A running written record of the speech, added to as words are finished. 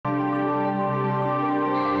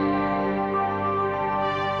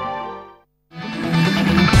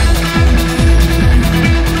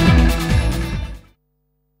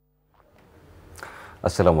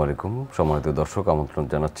আসসালামু আলাইকুম সম্মানিত দর্শক, আমন্ত্রণ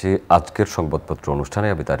জানাচ্ছি আজকের সংবাদপত্র অনুষ্ঠানে।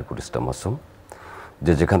 আমি তারিকুল ইসলাম মাসুম।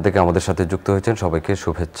 যেখান থেকে আমাদের সাথে যুক্ত হয়েছেন সবাইকে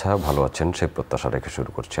শুভেচ্ছা, ভালো আছেন সেই প্রত্যাশা রেখে শুরু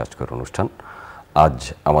করছি আজকের অনুষ্ঠান। আজ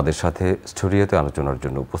আমাদের সাথে স্টুডিওতে আলোচনার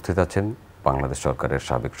জন্য উপস্থিত আছেন বাংলাদেশ সরকারের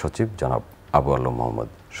সাবেক সচিব জনাব আবু আলম মোহাম্মদ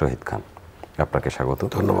শহীদ খান। আপনাকে স্বাগত।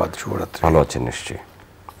 ধন্যবাদ। শুভরাত্রি। ভালো আছেন নিশ্চয়ই।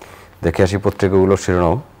 দেখে আসি পত্রিকাগুলোর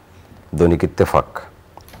শিরোনাম। দৈনিক ইত্তেফাক,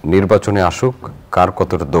 নির্বাচনে আসুক, কার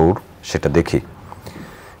কতটা দৌড় সেটা দেখি।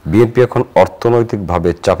 বিএনপি এখন অর্থনৈতিকভাবে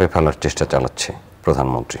চাপে ফেলার চেষ্টা চালাচ্ছে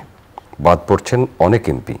প্রধানমন্ত্রী। বাদ পড়ছেন অনেক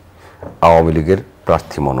এমপি। আওয়ামী লীগের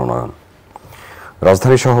প্রার্থী মনোনয়ন।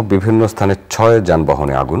 রাজধানী সহ বিভিন্ন স্থানে 6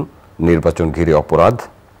 যানবাহনে আগুন। নির্বাচন ঘিরে অপরাধ।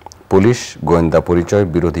 পুলিশ গোয়েন্দা পরিচয়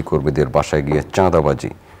বিরোধী কর্মীদের বাসায় গিয়ে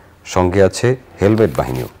চাঁদাবাজি। সঙ্গে আছে হেলমেট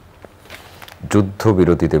বাহিনীও।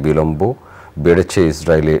 যুদ্ধবিরতিতে বিলম্ব, বেড়েছে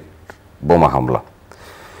ইসরায়েলে বোমা হামলা।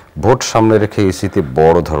 ভোট সামনে রেখে ইসিতে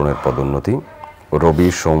বড় ধরনের পদোন্নতি। রবি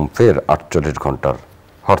সোম ফের 48 ঘন্টার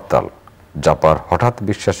হরতাল। জাপার হঠাৎ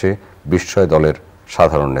বিশ্বাসে বিস্ময় দলের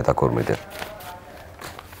সাধারণ নেতাকর্মীদের।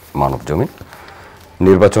 মানবজমিন,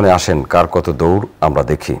 নির্বাচনে আসেন, কার কত দৌড় আমরা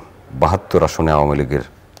দেখি। 72 আসনে আওয়ামী লীগের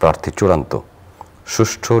প্রার্থী চূড়ান্ত।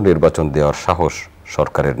 সুষ্ঠু নির্বাচন দেওয়ার সাহস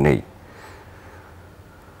সরকারের নেই।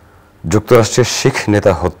 যুক্তরাষ্ট্রের শিখ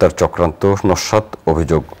নেতা হত্যার চক্রান্ত নস্যাৎ,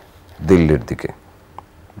 অভিযোগ দিল্লির দিকে।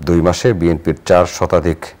 2 মাসে বিএনপির 4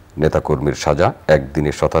 শতাধিক নেতাকর্মীর সাজা,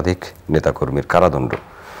 একদিনে শতাধিক নেতাকর্মীর কারাদণ্ড।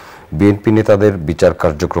 বিএনপি নেতাদের বিচার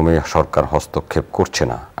কার্যক্রমে সরকার হস্তক্ষেপ করছে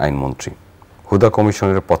না আইনমন্ত্রী। হুদা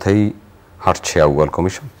কমিশনের পথেই হাঁটছে আউয়াল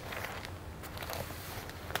কমিশন।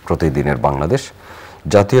 প্রতিদিনের বাংলাদেশ,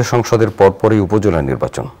 জাতীয় সংসদের পরপরই উপজেলা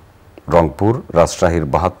নির্বাচন। রংপুর, রাজশাহীর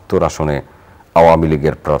 72 আসনে আওয়ামী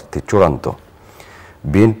লীগের প্রার্থী চূড়ান্ত।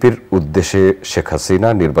 বিএনপির উদ্দেশ্যে শেখ হাসিনা,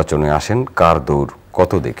 নির্বাচনে আসেন, কার দৌড়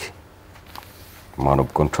কত দেখি।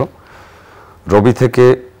 মানবকণ্ঠ, রবি থেকে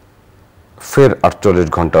ফের 48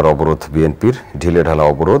 ঘন্টার অবরোধ বিএনপির। ঢিলেঢালা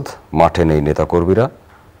অবরোধ, মাঠে নেই নেতাকর্মীরা।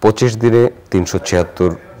 25 দিনে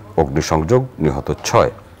 376 অগ্নিসংযোগ, নিহত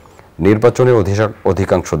 6। নির্বাচনে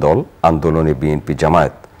অধিকাংশ দল, আন্দোলনে বিএনপি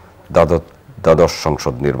জামায়াত। দ্বাদশ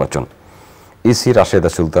সংসদ নির্বাচন। ইসি রাশেদা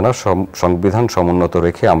সুলতানা, সংবিধান সমুন্নত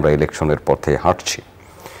রেখে আমরা ইলেকশনের পথে হাঁটছি।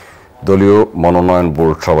 দলীয় মনোনয়ন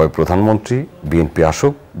বোর্ড সভায় প্রধানমন্ত্রী, বিএনপি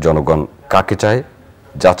আসুক, জনগণ কাকে চায়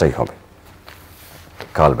যাচাই হবে।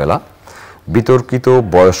 কালবেলা, বিতর্কিত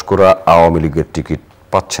বয়স্করা আওয়ামী লীগের টিকিট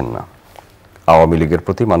পাচ্ছেন না। আওয়ামী লীগের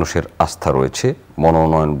প্রতি মানুষের আস্থা রয়েছে,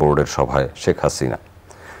 মনোনয়ন বোর্ডের সভায় শেখ হাসিনা।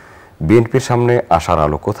 বিএনপির সামনে আশার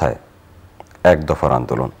আলো কোথায়? 1 দফার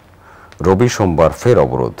আন্দোলন। রবি সোমবার ফের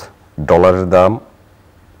অবরোধ। ডলারের দাম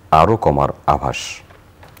আরও কমার আভাস।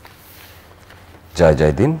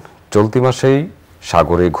 যায় দিন, চলতি মাসেই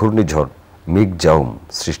সাগরে ঘূর্ণিঝড় মিগজাউম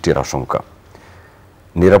সৃষ্টির আশঙ্কা।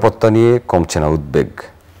 নিরাপত্তা নিয়ে কমছে না উদ্বেগ।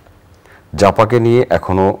 জাপাকে নিয়ে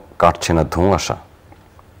এখনও কাটছে না ধোঁয়াশা।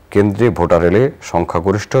 কেন্দ্রে ভোটার এলে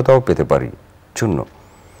সংখ্যাগরিষ্ঠতাও পেতে পারি শূন্য।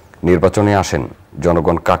 নির্বাচনে আসেন,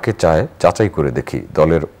 জনগণ কাকে চায় যাচাই করে দেখি।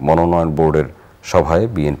 দলের মনোনয়ন বোর্ডের সভায়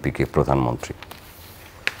বিএনপিকে প্রধানমন্ত্রী।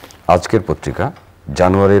 আজকের পত্রিকা,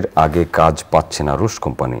 জানুয়ারির আগে কাজ পাচ্ছে না রুশ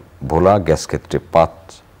কোম্পানি। ভোলা গ্যাস ক্ষেত্রে 5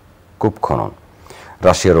 কূপ খনন।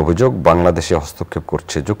 রাশিয়ার অভিযোগ, বাংলাদেশে হস্তক্ষেপ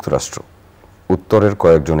করছে যুক্তরাষ্ট্র। উত্তরের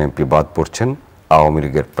কয়েকজন এমপি বাদ পড়ছেন, আওয়ামী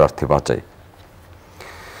লীগের প্রার্থী বাঁচাই।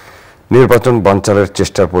 নির্বাচন বানচালের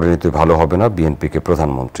চেষ্টার পরিণতি ভালো হবে না, বিএনপিকে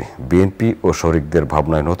প্রধানমন্ত্রী। বিএনপি ও শরিকদের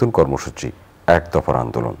ভাবনায় নতুন কর্মসূচি, 1 দফার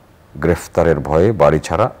আন্দোলন। গ্রেফতারের ভয়ে বাড়ি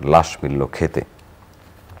ছাড়া, লাশ মিলল খেতে।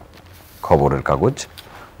 খবরের কাগজ,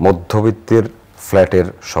 মধ্যবিত্তের ফ্ল্যাটের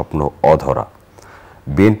স্বপ্ন অধরা।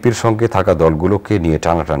 বিএনপির সঙ্গে থাকা দলগুলোকে নিয়ে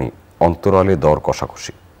টানাটানি, অন্তরালে দর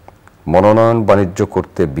কষাকষি। মনোনয়ন বাণিজ্য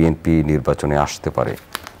করতে বিএনপি নির্বাচনে আসতে পারে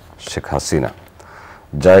শেখ হাসিনা।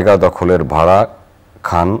 জায়গা দখলের ভাড়া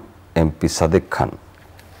খান এমপি সাদেক খান।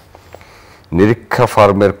 নিরীক্ষা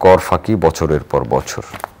ফার্মের কর ফাঁকি বছরের পর বছর।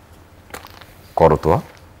 করতোয়া,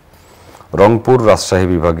 রংপুর রাজশাহী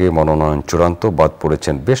বিভাগে মনোনয়ন চূড়ান্ত, বাদ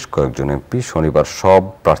পড়েছেন বেশ কয়েকজন এমপি। শনিবার সব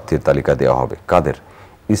প্রার্থীর তালিকা দেওয়া হবে। কাদের?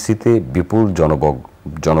 ইসিতে বিপুল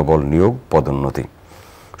জনবল নিয়োগ, পদোন্নতি।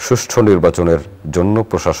 সুষ্ঠু নির্বাচনের জন্য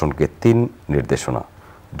প্রশাসনকে 3 নির্দেশনা।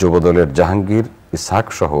 যুবদলের জাহাঙ্গীর ইসহাক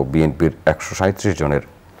সহ বিএনপির 137 জনের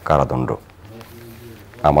কারাদণ্ড।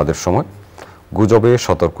 আমাদের সময়, গুজবে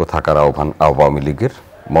সতর্ক থাকার আহ্বান আওয়ামী লীগের।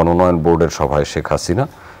 মনোনয়ন বোর্ডের সভায় শেখ হাসিনা,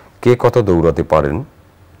 কে কত দৌড়াতে পারেন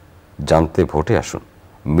জানতে ভোটে আসুন।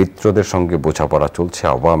 মিত্রদের সঙ্গে বোঝাপড়া চলছে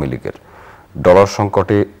আওয়ামী লীগের। ডলার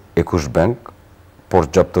সংকটে 21 ব্যাংক,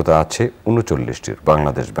 পর্যাপ্ততা আছে 39টির।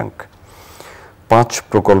 বাংলাদেশ ব্যাংক। 5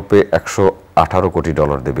 প্রকল্পে 118 কোটি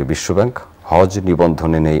ডলার দেবে বিশ্বব্যাংক। হজ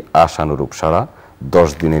নিবন্ধনে নেই আশানুরূপ সাড়া, 10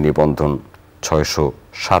 দিনে নিবন্ধন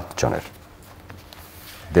 607 জনের।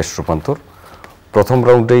 দেশ রূপান্তর, প্রথম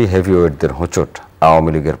রাউন্ডেই হেভিওয়েটদের হোঁচট, আওয়ামী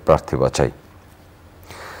লীগের প্রার্থী বাছাই।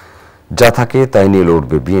 যা থাকে তাই নিয়ে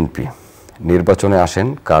লড়বে বিএনপি। নির্বাচনে আসেন,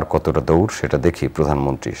 কার কতটা দৌড় সেটা দেখি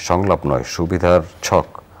প্রধানমন্ত্রী। সংলাপ নয়, সুবিধার ছক,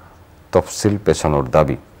 তফসিল পেছানোর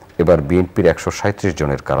দাবি। এবার বিএনপির 137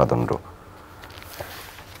 জনের কারাদণ্ড।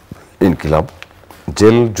 ইনকিলাব,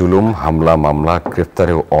 জেল, জুলুম, হামলা, মামলা,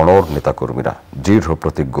 গ্রেফতারেও অনড় নেতাকর্মীরা। দৃঢ়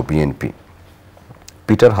প্রতিজ্ঞ বিএনপি।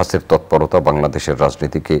 পিটার হাসের তৎপরতা বাংলাদেশের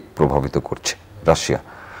রাজনীতিকে প্রভাবিত করছে। রাশিয়া,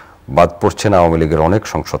 বাদ পড়ছেন আওয়ামী লীগের অনেক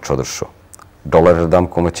সংসদ সদস্য। ডলারের দাম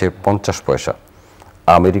কমেছে 50 পয়সা।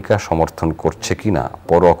 আমেরিকা সমর্থন করছে কিনা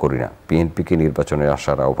পরোয়া করি না, বিএনপিকে নির্বাচনে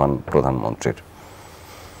আসার আহ্বান প্রধানমন্ত্রীর।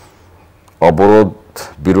 অবরোধ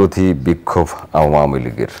বিরোধী বিক্ষোভ আওয়ামী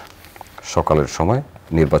লীগের। সকালের সময়,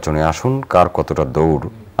 নির্বাচনে আসুন, কার কতটা দৌড়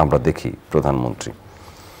আমরা দেখি প্রধানমন্ত্রী।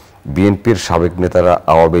 বিএনপির সাবেক নেতারা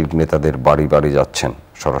আওয়ামী লীগ নেতাদের বাড়ি বাড়ি যাচ্ছেন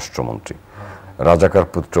স্বরাষ্ট্রমন্ত্রী। রাজাকার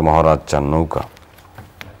পুত্র মহারাজ চান নৌকা।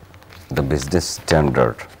 The business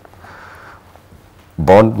standard,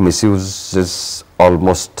 bond misuses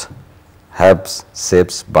almost halves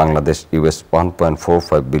saves Bangladesh US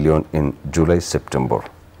 1.45 billion in July-September.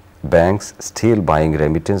 Banks still buying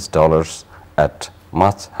remittance dollars at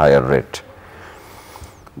much higher rate.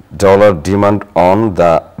 Dollar demand on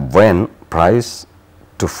the yen price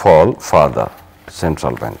to fall further,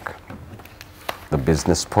 Central Bank. The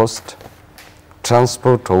Business Post,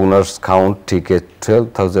 transport owners count ticket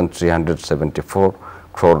 12,374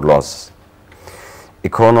 crore loss.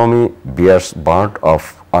 Economy bears burden of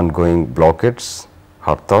ongoing blockades,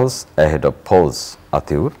 hartals ahead of polls.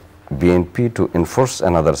 Ateur, BNP to enforce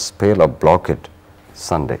another spell of blockade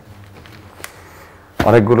Sunday.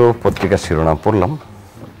 অনেকগুলো পত্রিকার শিরোনাম পড়লাম।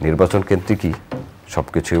 নির্বাচন কেন্দ্রিকই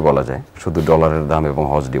সবকিছুই বলা যায়, শুধু ডলারের দাম এবং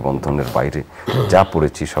হজ নিবন্ধনের বাইরে যা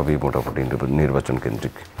পড়েছি সবই মোটামুটি নির্বাচন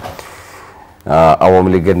কেন্দ্রিক। আওয়ামী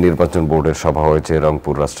লীগের নির্বাচন বোর্ডের সভা হয়েছে,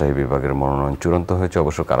 রংপুর রাজশাহী বিভাগের মনোনয়ন চূড়ান্ত হয়েছে।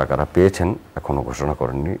 অবশ্য কারা কারা পেয়েছেন এখনও ঘোষণা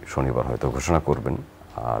করেননি, শনিবার হয়তো ঘোষণা করবেন।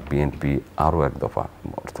 আর বিএনপি আরও এক দফা,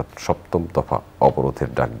 অর্থাৎ 7ম দফা অবরোধের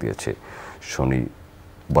ডাক দিয়েছে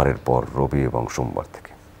শনিবারের পর রবি এবং সোমবার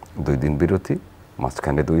থেকে। 2 দিন বিরতি,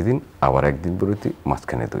 মাঝখানে 2 দিন, আবার 1 দিন বিরতি,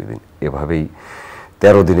 মাঝখানে 2 দিন, এভাবেই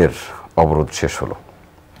 13 দিনের অবরোধ শেষ হলো।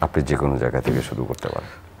 আপনি যে কোনো জায়গা থেকে শুরু করতে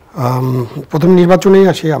পারেন। প্রথম নির্বাচনেই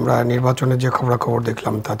আসি। আমরা নির্বাচনের যে খবরাখবর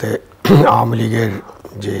দেখলাম তাতে আওয়ামী লীগের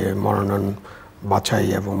যে মনোনয়ন বাছাই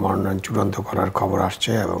এবং মনোনয়ন চূড়ান্ত করার খবর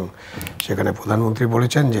আসছে, এবং সেখানে প্রধানমন্ত্রী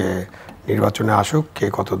বলেছেন যে নির্বাচনে আসুক, কে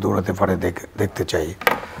কত দৌড়াতে পারে দেখতে চাই।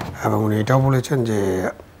 এবং উনি এটাও বলেছেন যে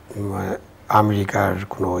আমেরিকার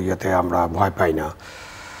কোনো ইয়েতে আমরা ভয় পাই না।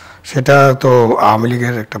 সেটা তো আওয়ামী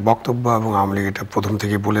লীগের একটা বক্তব্য, এবং আওয়ামী লীগ এটা প্রথম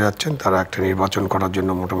থেকে বলে যাচ্ছেন, তারা একটা নির্বাচন করার জন্য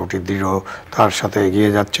মোটামুটি দৃঢ়তার সাথে এগিয়ে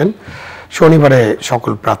যাচ্ছেন। শনিবারে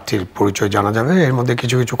সকল প্রার্থীর পরিচয় জানা যাবে। এর মধ্যে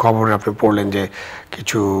কিছু কিছু খবর আপনি পড়লেন যে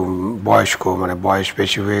কিছু বয়স্ক, মানে বয়স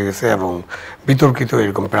বেশি হয়ে গেছে এবং বিতর্কিত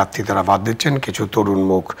এরকম প্রার্থী তারা বাদ দিচ্ছেন, কিছু তরুণ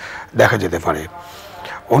মুখ দেখা যেতে পারে।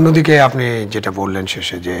 অন্যদিকে আপনি যেটা বললেন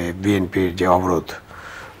শেষে যে বিএনপির যে অবরোধ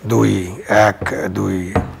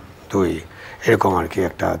 2-1-2-2 এরকম আর কি,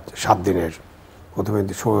 একটা 7 দিনের, প্রথমে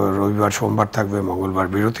রবিবার সোমবার থাকবে, মঙ্গলবার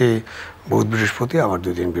বিরতি, বুধ বৃহস্পতি, আবার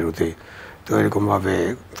 2 দিন বিরতি। তো এরকমভাবে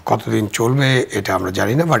কতদিন চলবে এটা আমরা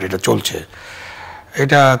জানি না, বাট এটা চলছে।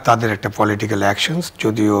 এটা তাদের একটা পলিটিক্যাল অ্যাকশনস,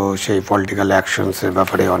 যদিও সেই পলিটিক্যাল অ্যাকশনসের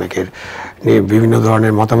ব্যাপারে অনেকের বিভিন্ন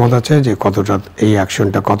ধরনের মতামত আছে যে কতটা এই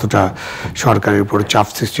অ্যাকশনটা কতটা সরকারের উপরে চাপ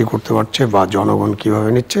সৃষ্টি করতে পারছে বা জনগণ কীভাবে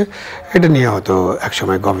নিচ্ছে, এটা নিয়ে হয়তো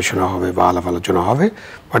একসময় গবেষণা হবে বা আলাপ আলোচনা হবে।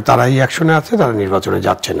 বাট তারা এই অ্যাকশনে আছে, তারা নির্বাচনে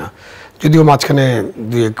যাচ্ছে না। যদিও মাঝখানে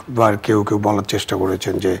 2-1বার কেউ বলার চেষ্টা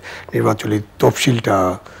করেছেন যে নির্বাচনী তফসিলটা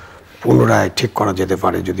পুনরায় ঠিক করা যেতে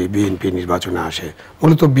পারে যদি বিএনপি নির্বাচনে আসে।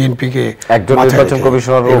 মূলত বিএনপিকে একজন নির্বাচন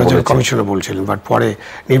কমিশনার বলছিলেন, বাট পরে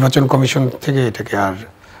নির্বাচন কমিশন থেকে এটাকে আর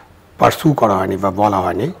পার্সু করা হয়নি বা বলা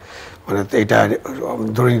হয়নি। মানে এটা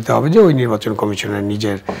ধরে নিতে হবে যে ওই নির্বাচন কমিশনের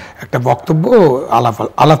নিজের একটা বক্তব্য,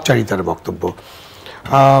 আলাপচারিতার বক্তব্য।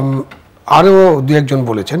 আরও 2-1জন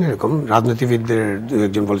বলেছেন, এরকম রাজনীতিবিদদের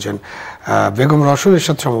 2-1জন বলেছেন। বেগম রওশন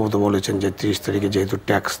এরশাদ সম্ভবত বলেছেন যে 30 তারিখে যেহেতু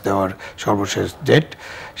ট্যাক্স দেওয়ার সর্বশেষ ডেট,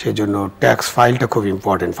 সেই জন্য ট্যাক্স ফাইলটা খুব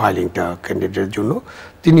ইম্পর্টেন্ট, ফাইলিংটা ক্যান্ডিডেটের জন্য।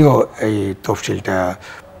 তিনিও এই তফসিলটা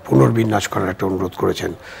পুনর্বিন্যাস করার একটা অনুরোধ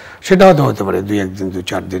করেছেন। সেটা হয়তো হতে পারে 2-1 দিন,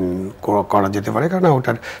 2-4 দিন করা যেতে পারে, কারণ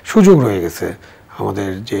ওটার সুযোগ রয়ে গেছে। আমাদের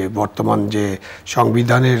যে বর্তমান যে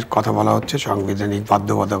সংবিধানের কথা বলা হচ্ছে, সাংবিধানিক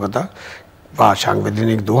বাধ্যবাধকতা বা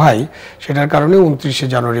সাংবিধানিক দোহাই, সেটার কারণে 29শে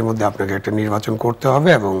জানুয়ারির মধ্যে আপনাকে একটা নির্বাচন করতে হবে,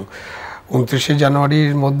 এবং 29শে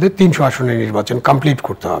জানুয়ারির মধ্যে 300 আসনের নির্বাচন কমপ্লিট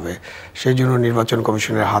করতে হবে। সেই জন্য নির্বাচন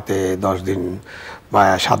কমিশনের হাতে 10 দিন বা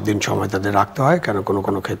 7 দিন সময় তাদের রাখতে হয়, কেন কোনো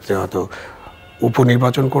কোনো ক্ষেত্রে হয়তো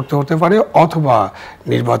উপনির্বাচন করতে হতে পারে, অথবা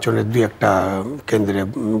নির্বাচনের 2-1টা কেন্দ্রে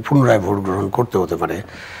পুনরায় ভোট গ্রহণ করতে হতে পারে।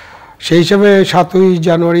 সেই হিসাবে 7ই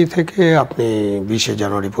জানুয়ারি থেকে আপনি 20শে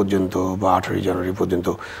জানুয়ারি পর্যন্ত বা 18ই জানুয়ারি পর্যন্ত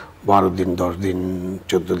 12 দিন, 10 দিন,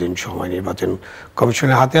 14 দিন সময় নির্বাচন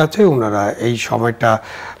কমিশনের হাতে আছে। ওনারা এই সময়টা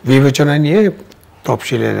বিবেচনায় নিয়ে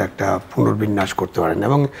তফসিলের একটা পুনর্বিন্যাস করতে পারেন,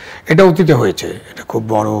 এবং এটা অতীতে হয়েছে। এটা খুব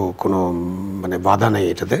বড় কোনো মানে বাধা নেই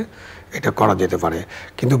এটাতে, এটা করা যেতে পারে।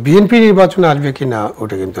 কিন্তু বিএনপি নির্বাচনে আসবে কি না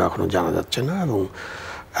ওটা কিন্তু এখনো জানা যাচ্ছে না, এবং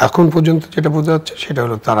এখন পর্যন্ত যেটা বোঝা যাচ্ছে সেটা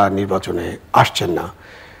হলো তারা নির্বাচনে আসছেন না।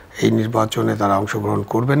 এই নির্বাচনে তারা অংশগ্রহণ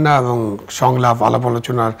করবেন না, এবং সংলাপ আলাপ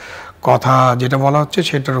আলোচনার কথা যেটা বলা হচ্ছে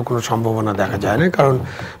সেটারও কোনো সম্ভাবনা দেখা যায় না, কারণ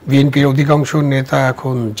বিএনপির অধিকাংশ নেতা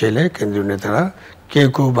এখন জেলে, কেন্দ্রীয় নেতারা কেউ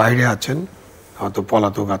কেউ বাইরে আছেন, হয়তো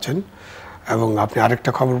পলাতক আছেন। এবং আপনি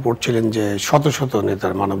আরেকটা খবর পড়ছিলেন যে শত শত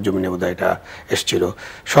নেতার, মানব জমিনে বোধহয় এটা এসছিল,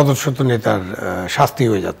 শত শত নেতার শাস্তি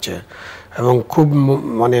হয়ে যাচ্ছে, এবং খুব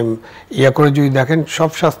মানে ইয়া করে যদি দেখেন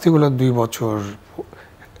সব শাস্তিগুলো 2 বছর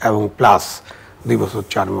এবং প্লাস 2 বছর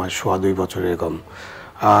 4 মাস, 2.25 বছর এরকম।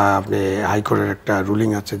 আপনি হাইকোর্টের একটা রুলিং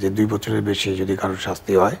আছে যে 2 বছরের বেশি যদি কারোর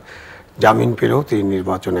শাস্তি হয়, জামিন পেলেও তিনি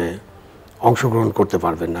নির্বাচনে অংশগ্রহণ করতে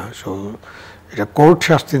পারবেন না। সো এটা কোর্ট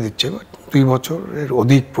শাস্তি দিচ্ছে 2 বছরের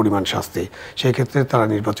অধিক পরিমাণ শাস্তি, সেই ক্ষেত্রে তারা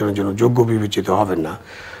নির্বাচনের জন্য যোগ্য বিবেচিত হবেন না।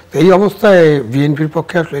 তো এই অবস্থায় বিএনপির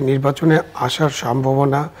পক্ষে আসলে নির্বাচনে আসার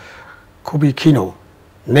সম্ভাবনা খুবই ক্ষীণ,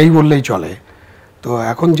 নেই বললেই চলে। তো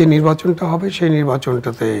এখন যে নির্বাচনটা হবে সেই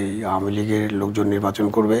নির্বাচনটাতে আওয়ামী লীগের লোকজন নির্বাচন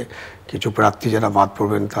করবে, কিছু প্রার্থী যারা বাদ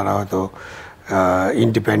পড়বেন তারা হয়তো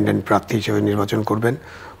ইন্ডিপেন্ডেন্ট প্রার্থী হিসেবে নির্বাচন করবেন।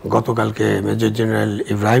 গতকালকে মেজর জেনারেল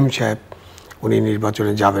ইব্রাহিম সাহেব উনি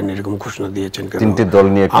নির্বাচনে যাবেন এরকম ঘোষণা দিয়েছেন, তিনটি দল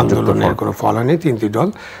নিয়ে আন্দোলনের কোনো ফল হয়নি, 3টি দল।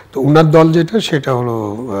 তো উনার দল যেটা সেটা হলো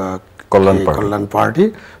কল্যাণ পার্টি,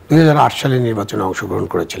 2008 সালে নির্বাচনে অংশগ্রহণ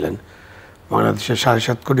করেছিলেন। বাংলাদেশের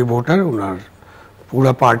 7.5 কোটি ভোটার, উনার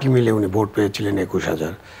পুরো পার্টি মিলে উনি ভোট পেয়েছিলেন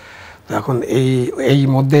 21,000। তো এখন এই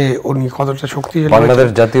মধ্যে উনি কতটা শক্তিশালী, বাংলাদেশ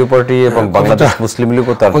জাতীয় পার্টি এবং বাংলাদেশ মুসলিম লীগ,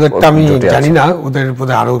 ওদেরটা আমি জানি না, ওদের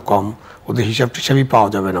বোধহয় আরও কম, ওদের হিসাব টিসাবই পাওয়া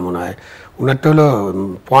যাবে না মনে হয়। উনারটা হলো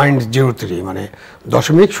 0.03, মানে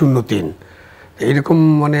 0.03 এইরকম,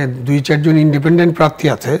 মানে 2-4 জন ইন্ডিপেন্ডেন্ট প্রার্থী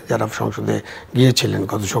আছে যারা সংসদে গিয়েছিলেন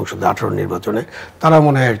গত সংসদে 18 নির্বাচনে, তারা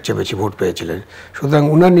মনে হয় এর চেয়ে বেশি ভোট পেয়েছিলেন। সুতরাং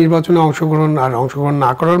উনার নির্বাচনে অংশগ্রহণ আর অংশগ্রহণ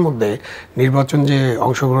না করার মধ্যে নির্বাচন যে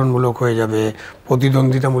অংশগ্রহণমূলক হয়ে যাবে,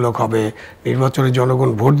 প্রতিদ্বন্দ্বিতামূলক হবে, নির্বাচনে জনগণ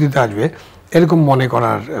ভোট দিতে আসবে, এরকম মনে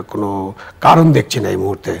করার কোনো কারণ দেখছি না এই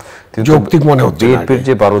মুহূর্তে, যৌক্তিক মনে হচ্ছে। বিএনপির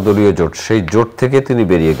যে 12 দলীয় জোট, সেই জোট থেকে তিনি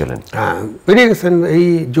বেরিয়ে গেলেন। হ্যাঁ, বেরিয়ে গেছেন। এই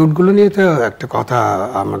জোটগুলো নিয়ে তো একটা কথা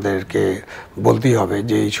আমাদেরকে বলতেই হবে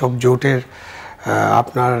যে এই সব জোটের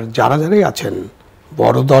আপনার যারাই আছেন,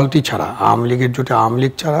 বড় দলটি ছাড়া, আওয়ামী লীগের জোটে আওয়ামী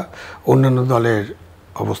লীগ ছাড়া অন্যান্য দলের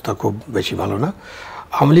অবস্থা খুব বেশি ভালো না।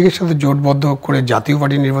 আওয়ামী লীগের সাথে জোটবদ্ধ করে জাতীয়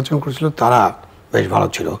পার্টি নির্বাচন করেছিল, তারা বেশ ভালো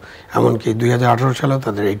ছিল, এমনকি 2018 সালেও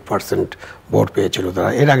তাদের 8% ভোট পেয়েছিল তারা,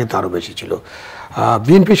 এর আগে তো আরও বেশি ছিল।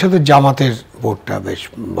 বিএনপির সাথে জামাতের ভোটটা বেশ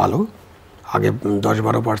ভালো, আগে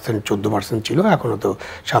 10-12%, 14% ছিল, এখনও তো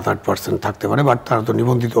 7-8% থাকতে পারে, বাট তারা তো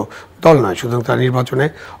নিবন্ধিত দল নয়, সুতরাং তারা নির্বাচনে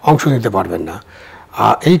অংশ নিতে পারবেন না।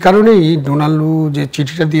 এই কারণেই ডোনাল্ডু যে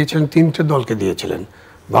চিঠিটা দিয়েছিলেন 3টে দলকে দিয়েছিলেন,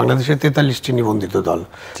 বাংলাদেশের 43টি নিবন্ধিত দল,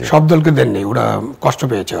 সব দলকে দেননি, ওরা কষ্ট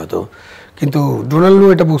পেয়েছে হয়তো। কিন্তু ডোনাল্ডু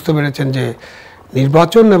এটা বুঝতে পেরেছেন যে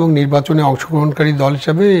নির্বাচন এবং নির্বাচনে অংশগ্রহণকারী দল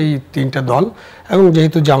হিসাবে এই 3টা দল, এবং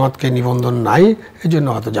যেহেতু জামাতকে নিবন্ধন নাই এই জন্য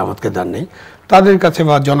হয়তো জামাতকে দেন নেই, তাদের কাছে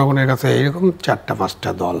বা জনগণের কাছে এরকম 4-5টা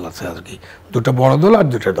দল আছে আর কি, 2টা বড় দল আর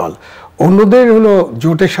 2টা দল। অন্যদের হলো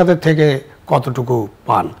জোটের সাথে থেকে কতটুকু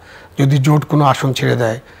পান, যদি জোট কোনো আসন ছেড়ে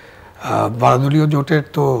দেয়। 12 দলীয় জোটের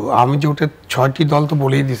তো আমি জোটের 6টি দল তো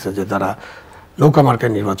বলেই দিছে যে তারা নৌকা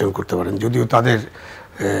মার্কায় নির্বাচন করতে পারেন, যদিও তাদের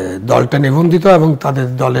দলটা নিবন্ধিত এবং তাদের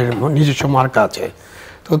দলের নিজস্ব মার্কা আছে,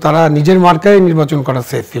 তো তারা নিজের মার্কায় নির্বাচন করা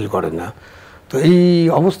সেফ ফিল করেন না। তো এই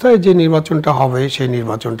অবস্থায় যে নির্বাচনটা হবে সেই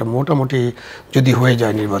নির্বাচনটা মোটামুটি যদি হয়ে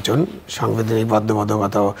যায়, নির্বাচন সাংবিধানিক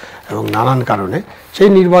বাধ্যবাধকতা এবং নানান কারণে, সেই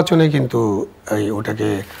নির্বাচনে কিন্তু ওটাকে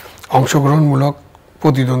অংশগ্রহণমূলক,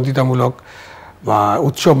 প্রতিদ্বন্দ্বিতামূলক বা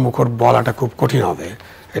উৎসব মুখর বলাটা খুব কঠিন হবে।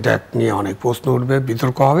 এটা নিয়ে অনেক প্রশ্ন উঠবে,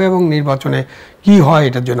 বিতর্ক হবে, এবং নির্বাচনে কি হয়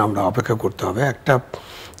এটার জন্য আমরা অপেক্ষা করতে হবে। একটা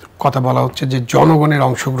কথা বলা হচ্ছে যে জনগণের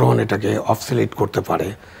অংশগ্রহণ এটাকে অবসলিট করতে পারে।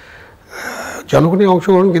 জনগণের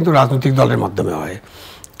অংশগ্রহণ কিন্তু রাজনৈতিক দলের মাধ্যমে হয়,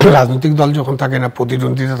 রাজনৈতিক দল যখন থাকে না,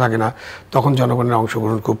 প্রতিদ্বন্দ্বিতা থাকে না, তখন জনগণের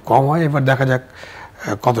অংশগ্রহণ খুব কম হয়। এবার দেখা যাক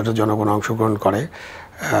কতটা জনগণ অংশগ্রহণ করে।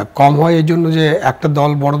 কম হয় এই জন্য যে একটা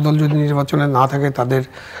দল, বড় দল যদি নির্বাচনে না থাকে তাদের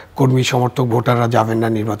কর্মী সমর্থক ভোটাররা যাবেন না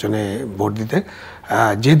নির্বাচনে ভোট দিতে।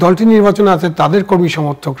 যে দলটি নির্বাচনে আছে তাদের কর্মী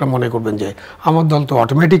সমর্থকরা মনে করবেন যে আমার দল তো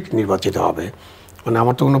অটোমেটিক নির্বাচিত হবে, মানে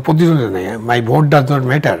আমার তো কোনো প্রতিদ্বন্দ্বিতা নেই, মাই ভোট ডাজ নট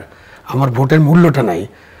ম্যাটার, আমার ভোটের মূল্যটা নাই,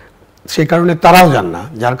 সেই কারণে তারাও যান না।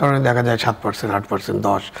 যার কারণে দেখা যায় 7%, 8%,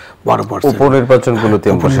 10-12% উপনির্বাচনগুলোতে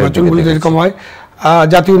এরকম হয়।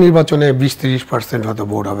 জাতীয় নির্বাচনে 20-30% হয়তো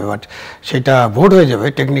ভোট হবে, বাট সেটা ভোট হয়ে যাবে।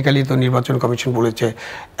 টেকনিক্যালি তো নির্বাচন কমিশন বলেছে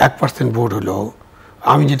 1% ভোট হলেও,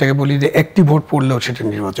 আমি যেটাকে বলি যে একটি ভোট পড়লেও সেটা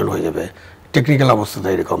নির্বাচন হয়ে যাবে, টেকনিক্যাল অবস্থাটা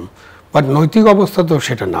এরকম। বাট নৈতিক অবস্থা তো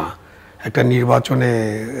সেটা না। একটা নির্বাচনে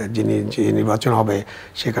যে নির্বাচন হবে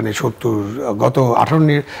সেখানে গত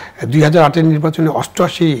 2008-এর নির্বাচনে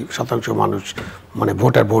 88% মানুষ মানে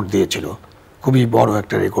ভোট দিয়েছিল, খুবই বড়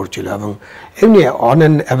একটা রেকর্ড ছিল। এবং এমনি অন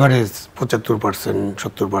অ্যান অ্যাভারেজ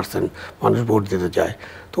 75%-70% মানুষ ভোট দিতে যায়।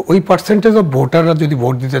 তো ওই পার্সেন্টেজ অফ ভোটাররা যদি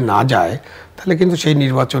ভোট দিতে না যায় তাহলে কিন্তু সেই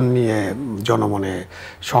নির্বাচন নিয়ে জনমনে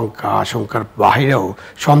আশঙ্কার বাহিরেও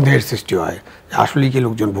সন্দেহের সৃষ্টি হয় যে আসলেই কি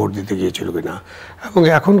লোকজন ভোট দিতে গিয়েছিল কিনা। এবং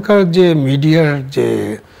এখনকার যে মিডিয়ার যে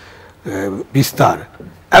বিস্তার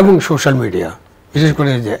এবং সোশ্যাল মিডিয়া, বিশেষ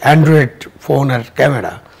করে যে অ্যান্ড্রয়েড ফোন আর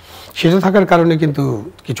ক্যামেরা, সেটা থাকার কারণে কিন্তু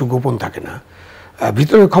কিছু গোপন থাকে না।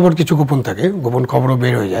 ভিতরের খবর কিছু গোপন থাকে, গোপন খবরও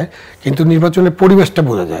বের হয়ে যায়, কিন্তু নির্বাচনের পরিবেশটা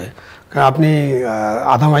বোঝা যায়। কারণ আপনি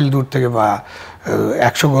আধা মাইল দূর থেকে বা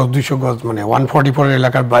 100 গজ 200 গজ মানে 144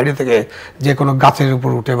 এলাকার বাইরে থেকে যে কোনো গাছের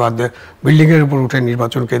উপর উঠে বা বিল্ডিংয়ের উপর উঠে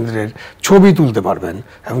নির্বাচন কেন্দ্রের ছবি তুলতে পারবেন,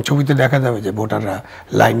 এবং ছবিতে দেখা যাবে যে ভোটাররা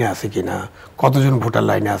লাইনে আছে কিনা, কতজন ভোটার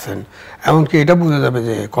লাইনে আছেন, এমনকি এটা বোঝা যাবে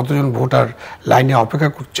যে কতজন ভোটার লাইনে অপেক্ষা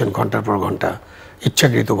করছেন ঘন্টার পর ঘন্টা,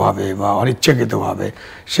 ইচ্ছাকৃতভাবে বা অনিচ্ছাকৃতভাবে,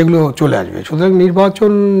 সেগুলো চলে আসবে। সুতরাং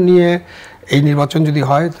নির্বাচন নিয়ে, এই নির্বাচন যদি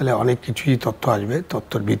হয় তাহলে অনেক কিছুই তথ্য আসবে,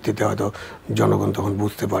 তথ্যের ভিত্তিতে হয়তো জনগণ তখন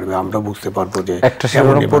বুঝতে পারবে, আমরা বুঝতে পারবো যে একটা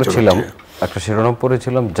শিরোনাম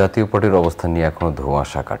পড়েছিলাম জাতীয় পার্টির অবস্থান নিয়ে এখনো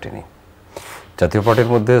ধোঁয়াশা কাটেনি। জাতীয় পার্টির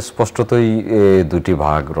মধ্যে স্পষ্টতই দুটি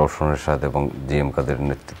ভাগ, রওশন এরশাদ এবং জিএম কাদের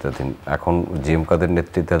নেতৃত্বাধীন। এখন জিএম কাদের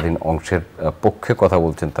নেতৃত্বাধীন অংশের পক্ষে কথা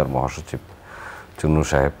বলছেন তার মহাসচিব চুন্নু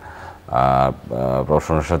সাহেব,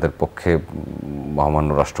 রওশন এরশাদের পক্ষে মহামান্য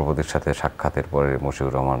রাষ্ট্রপতির সাথে সাক্ষাতের পরে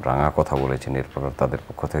মশিউর রহমান রাঙা কথা বলেছেন, এরপর তাদের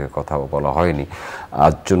পক্ষ থেকে কথা বলা হয়নি।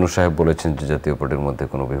 আজ চুন্নু সাহেব বলেছেন যে জাতীয় পার্টির মধ্যে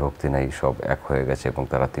কোনো বিভক্তি নাই, সব এক হয়ে গেছে এবং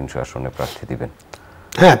তারা 300 আসনে প্রার্থী দিবেন।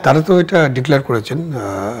 হ্যাঁ, তারা তো এটা ডিক্লেয়ার করেছেন।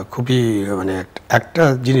 খুবই মানে একটা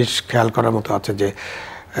জিনিস খেয়াল করার মতো আছে যে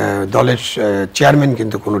দলের চেয়ারম্যান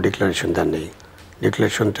কিন্তু কোনো ডিক্লারেশন দেন নেই,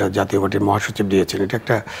 ডিক্লারেশনটা জাতীয় পার্টির মহাসচিব দিয়েছেন। এটা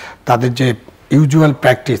একটা তাদের যে ইউজুয়াল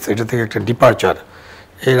প্র্যাকটিস, এটা থেকে একটা ডিপারচার।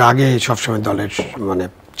 এর আগে সবসময় দলের মানে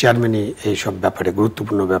চেয়ারম্যানই এইসব ব্যাপারে,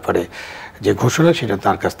 গুরুত্বপূর্ণ ব্যাপারে যে ঘোষণা সেটা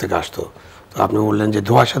তার কাছ থেকে আসতো। তো আপনি বললেন যে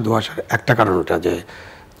ধোঁয়াশার একটা কারণ ওটা যে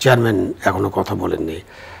চেয়ারম্যান এখনো কথা বলেননি।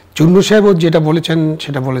 চুন্নু সাহেব যেটা বলেছেন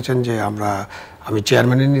সেটা বলেছেন যে আমি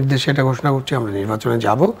চেয়ারম্যানের নির্দেশে এটা ঘোষণা করছি, আমরা নির্বাচনে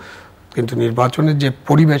যাব, কিন্তু নির্বাচনের যে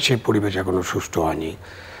পরিবেশ, সেই পরিবেশ এখনো সুষ্ঠু হয়নি,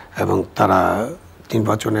 এবং তারা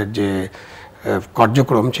নির্বাচনের যে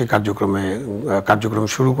কার্যক্রম, সেই কার্যক্রম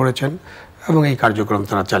শুরু করেছেন এবং এই কার্যক্রম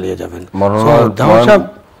তারা চালিয়ে যাবেন।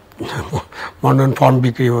 মনোনয়ন ফর্ম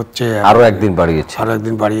বিক্রি হচ্ছে, আরো একদিন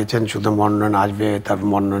বাড়িয়েছেন। শুধু মনোনয়ন আসবে, তারপর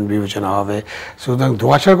মনোনয়ন বিবেচনা হবে। সুতরাং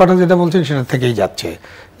ধোঁয়াশার কথা যেটা বলছেন সেটা থেকেই যাচ্ছে,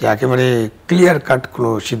 যে একেবারে ক্লিয়ার কাট কোনো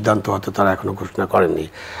সিদ্ধান্ত হয়তো তারা এখনো ঘোষণা করেননি।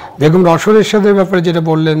 বেগম রওশন এরশাদের ব্যাপারে যেটা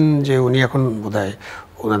বললেন যে উনি এখন বোধহয়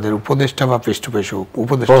ওনাদের উপদেষ্টা বা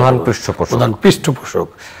প্রধান পৃষ্ঠপোষক,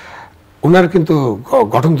 ওনার কিন্তু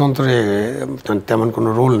গঠনতন্ত্রে তেমন কোনো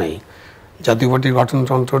রোল নেই। জাতীয় পার্টির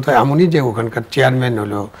গঠনতন্ত্রটা এমনই যে ওখানকার চেয়ারম্যান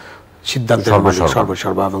হলো সিদ্ধান্তের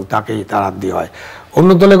সর্বসর্বা, এবং তাকেই তার হাত দিয়ে হয়। অন্য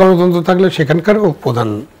দলে গণতন্ত্র থাকলে সেখানকারও প্রধান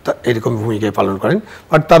এরকম ভূমিকায় পালন করেন,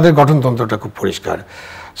 বাট তাদের গঠনতন্ত্রটা খুব পরিষ্কার।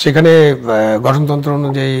 সেখানে গঠনতন্ত্র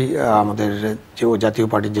অনুযায়ী আমাদের যে জাতীয়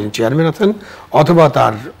পার্টির যিনি চেয়ারম্যান আছেন অথবা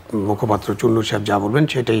তার মুখপাত্র চুন্নু সাহেব যা বলবেন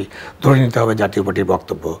সেটাই ধরে নিতে হবে জাতীয় পার্টির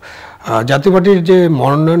বক্তব্য। জাতীয় পার্টির যে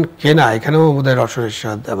মনোনয়ন কেনা, এখানেও বোধহয় রওশন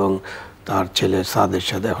এরশাদ এবং তার ছেলে সাদ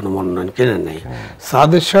এরশাদ এখনো মনোনয়ন কেনেন নেই।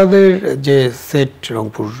 সাদ এরশাদের যে সেট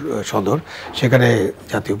রংপুর সদর, সেখানে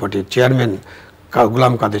জাতীয় পার্টির চেয়ারম্যান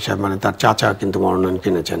গোলাম কাদের সাহেব মানে তার চাচা কিন্তু মনোনয়ন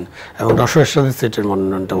কিনেছেন, এবং রওশন এরশাদের সেটের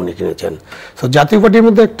মনোনয়নটা উনি কিনেছেন। তো জাতীয় পার্টির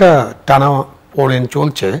মধ্যে একটা টানা পোড়েন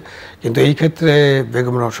চলছে, কিন্তু এই ক্ষেত্রে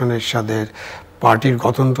বেগম রওশন এরশাদের পার্টির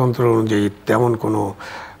গঠনতন্ত্র অনুযায়ী তেমন কোনো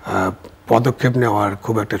পদক্ষেপ নেওয়ার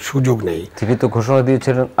খুব একটা সুযোগ নেই। তিনি তো ঘোষণা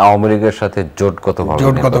দিয়েছিলেন আওয়ামী লীগের সাথে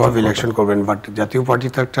জোটগতভাবে ইলেকশন করবেন, বাট জাতীয় পার্টি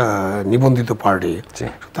তো একটা নিবন্ধিত পার্টি,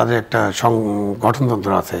 তাদের একটা গঠনতন্ত্র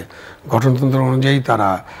আছে, গঠনতন্ত্র অনুযায়ী তারা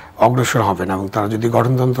অগ্রসর হবেন, এবং তারা যদি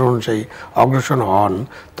গঠনতন্ত্র অনুযায়ী অগ্রসর হন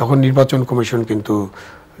তখন নির্বাচন কমিশন কিন্তু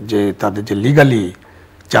যে তাদের যে লিগালি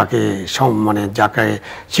মানে যাকে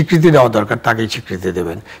স্বীকৃতি দেওয়া দরকার তাকেই স্বীকৃতি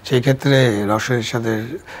দেবেন। সেই ক্ষেত্রে রওশন এরশাদের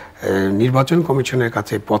নির্বাচন কমিশনের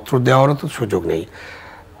কাছে পত্র দেওয়ারও তো সুযোগ নেই।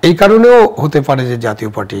 এই কারণেও হতে পারে যে জাতীয়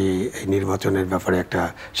পার্টি এই নির্বাচনের ব্যাপারে একটা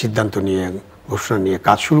সিদ্ধান্ত নিয়ে, ঘোষণা নিয়ে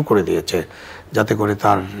কাজ শুরু করে দিয়েছে, যাতে করে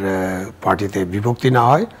তার পার্টিতে বিভক্তি না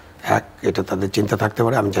হয়। এটা তাদের চিন্তা থাকতে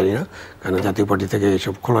পারে, আমি জানি না, কারণ জাতীয় পার্টি থেকে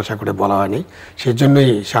এসব খোলাসা করে বলা হয়নি, সেই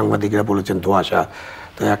জন্যই সাংবাদিকরা বলেছেন ধোঁয়াশা।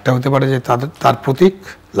 তো একটা হতে পারে যে তার প্রতীক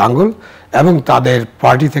লাঙ্গল, এবং তাদের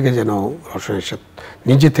পার্টি থেকে যেন রওশন এরশাদ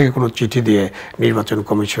নিজে থেকে কোনো চিঠি দিয়ে নির্বাচন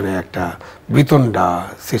কমিশনে একটা বিতণ্ডা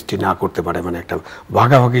সৃষ্টি না করতে পারে, মানে একটা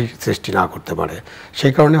ভাগাভাগি সৃষ্টি না করতে পারে।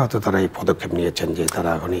 সেই কারণে হয়তো তারা এই পদক্ষেপ নিয়েছেন যে তারা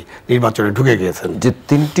এখনই নির্বাচনে ঢুকে গিয়েছেন। যে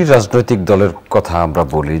তিনটি রাজনৈতিক দলের কথা আমরা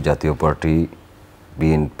বলি, জাতীয় পার্টি,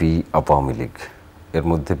 বিএনপি, আওয়ামী লীগ, এর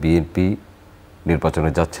মধ্যে বিএনপি নির্বাচনে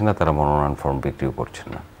যাচ্ছে না, তারা মনোনয়ন ফর্ম বিক্রিও করছেন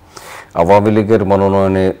না। আওয়ামী লীগের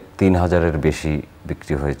মনোনয়নে 3000-এর বেশি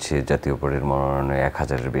বিক্রি হয়েছে, জাতীয় পার্টির মনোনয়নে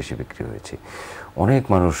 1000-এর বেশি বিক্রি হয়েছে। অনেক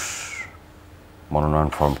মানুষ মনোনয়ন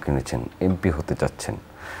ফর্ম কিনেছেন, এমপি হতে যাচ্ছেন।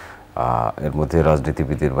 এর মধ্যে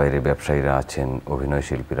রাজনীতিবিদের বাইরে ব্যবসায়ীরা আছেন, অভিনয়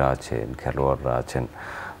শিল্পীরা আছেন, খেলোয়াড়রা আছেন।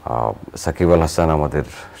 সাকিব আল হাসান আমাদের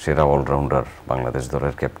সেরা অলরাউন্ডার, বাংলাদেশ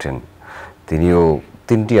দলের ক্যাপ্টেন, তিনিও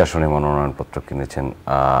 3টি আসনে মনোনয়নপত্র কিনেছেন।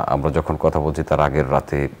 আমরা যখন কথা বলছি তার আগের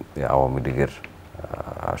রাতে আওয়ামী লীগের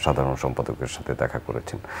সাধারণ সম্পাদকের সাথে দেখা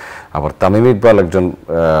করেছেন। আবার তামিম ইকবাল একজন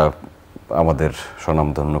আমাদের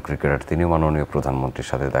স্বনামধন্য ক্রিকেটার, তিনি মাননীয় প্রধানমন্ত্রীর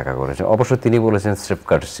সাথে দেখা করেছেন। অবশ্য তিনি বলেছেন স্রেফ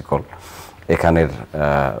কার্টেসি কল, এখানের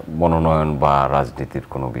মনোনয়ন বা রাজনীতির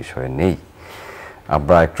কোনো বিষয় নেই।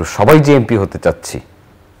 আমরা একটু সবাই যে এমপি হতে চাচ্ছি,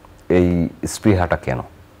 এই স্পৃহাটা কেন?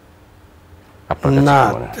 না,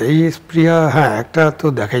 এই স্পৃহা, হ্যাঁ, একটা তো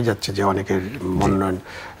দেখাই যাচ্ছে যে অনেকের মনোনয়ন,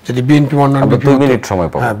 যদি বিএনপি মনোনয়ন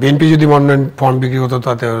বিএনপি যদি মনোনয়ন ফর্ম বিক্রি হতো,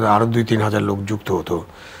 তাতে আরো 2-3 হাজার লোক যুক্ত হতো।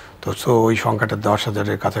 তো ওই সংখ্যাটা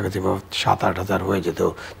 10,000-এর কাছাকাছি বা 7-8 হাজার হয়ে যেত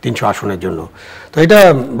 300 আসনের জন্য। তো এটা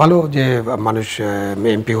ভালো যে মানুষ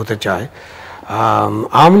এমপি হতে চায়।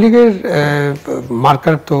 আওয়ামী লীগের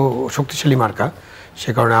মার্কার তো শক্তিশালী মার্কা, সে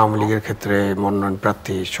কারণে আওয়ামী লীগের ক্ষেত্রে মনোনয়ন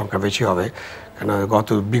প্রার্থীর সংখ্যা বেশি হবে। কেন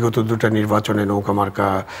বিগত 2টা নির্বাচনে নৌকা মার্কা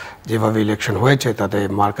যেভাবে ইলেকশন হয়েছে, তাতে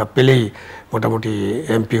মার্কা পেলেই মোটামুটি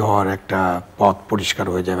এমপি হওয়ার একটা পথ পরিষ্কার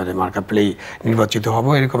হয়ে যাবে, মানে মার্কা পেলেই নির্বাচিত হব,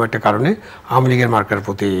 এরকম একটা কারণে আওয়ামী লীগের মার্কার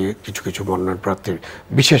প্রতি কিছু কিছু মনোনয়ন প্রার্থীর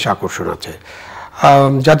বিশেষ আকর্ষণ আছে।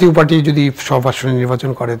 জাতীয় পার্টি যদি সব আসনে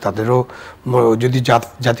নির্বাচন করে, তাদেরও যদি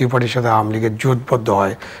জাতীয় পার্টির সাথে আওয়ামী লীগের জোটবদ্ধ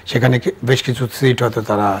হয়, সেখানে বেশ কিছু সিট হয়তো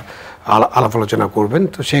তারা আলাপ আলোচনা করবেন।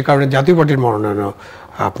 তো সেই কারণে জাতীয় পার্টির মনোনয়নও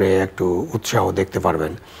আপনি একটু উৎসাহ দেখতে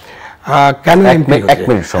পারবেন। কেন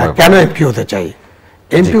এমপি হতে চাই?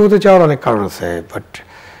 এমপি হতে চাওয়ার অনেক কারণ আছে, বাট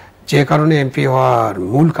যে কারণে এমপি হওয়ার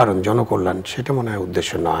মূল কারণ জনকল্যাণ, সেটা মনে হয়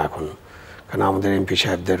উদ্দেশ্য না এখন। কারণ আমাদের এমপি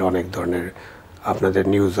সাহেবদের অনেক ধরনের, আপনাদের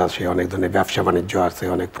নিউজ আছে, অনেক ধরনের ব্যবসা বাণিজ্য আছে,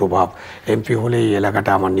 অনেক প্রভাব। এমপি হলেই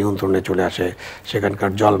এলাকাটা আমার নিয়ন্ত্রণে চলে আসে,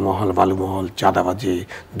 সেখানকার জলমহল, বালুমহল, চাঁদাবাজি,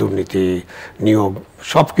 দুর্নীতি, নিয়োগ,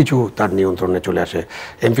 সব কিছু তার নিয়ন্ত্রণে চলে আসে।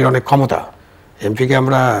 এমপির অনেক ক্ষমতা। এমপিকে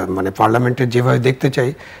আমরা মানে পার্লামেন্টের যেভাবে দেখতে চাই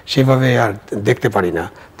সেভাবে আর দেখতে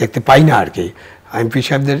পাই না আর কি। এমপি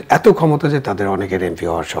সাহেবদের এত ক্ষমতা যে তাদের অনেকের এমপি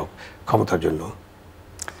হওয়ার সব ক্ষমতার জন্য।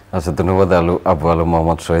 আচ্ছা, ধন্যবাদ আবু আলম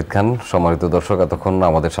মোহাম্মদ শহীদ খান। সম্মানিত দর্শক, এতক্ষণ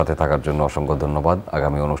আমাদের সাথে থাকার জন্য অসংখ্য ধন্যবাদ।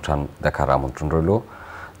 আগামী অনুষ্ঠান দেখার আমন্ত্রণ রইল।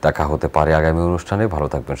 দেখা হতে পারে আগামী অনুষ্ঠানে। ভালো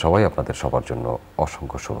থাকবেন সবাই। আপনাদের সবার জন্য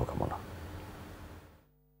অসংখ্য শুভকামনা।